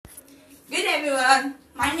everyone,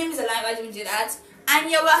 my name is Alaiva Junjirat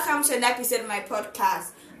and you're welcome to another episode of my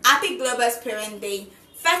podcast, Happy Global Parent Day.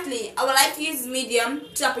 Firstly, I would like to use this medium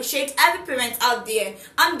to appreciate every parent out there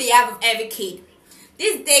on behalf of every kid.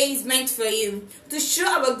 This day is meant for you to show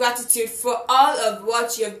our gratitude for all of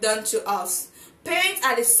what you have done to us. Parents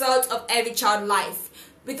are the salt of every child's life.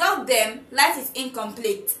 Without them, life is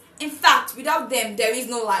incomplete. In fact, without them, there is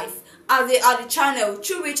no life, as they are the channel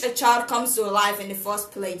through which a child comes to life in the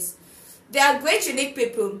first place. They are great, unique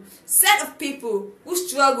people, set of people who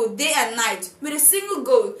struggle day and night with a single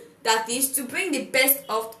goal, that is to bring the best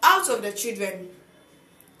out of their children.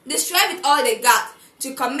 They strive with all they got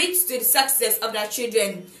to commit to the success of their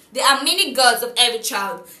children. They are mini gods of every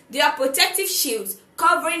child. They are protective shields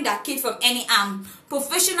covering their kid from any harm,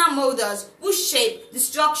 professional molders who shape the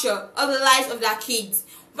structure of the lives of their kids.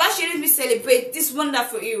 Why shouldn't we celebrate these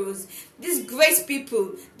wonderful heroes, these great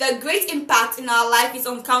people? Their great impact in our life is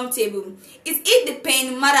uncountable. Is it the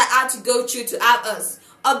pain mother had to go through to have us?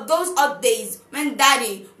 Of those odd days when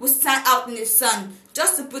daddy would stand out in the sun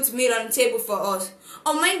just to put meat on the table for us?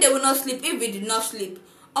 Or when they will not sleep if we did not sleep?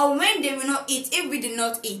 Or when they will not eat if we did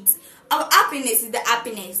not eat? Our happiness is the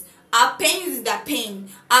happiness. Our pain is the pain.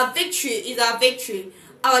 Our victory is our victory.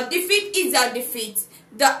 Our defeat is our defeat.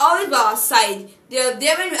 They're always by our side. They are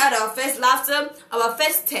there when we had our first laughter, our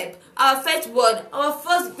first step, our first word, our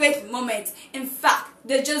first great moment. In fact,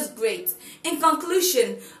 they're just great. In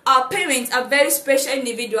conclusion, our parents are very special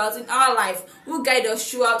individuals in our life who guide us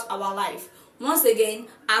throughout our life. Once again,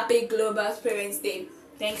 Happy Global Parents Day.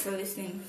 Thanks for listening.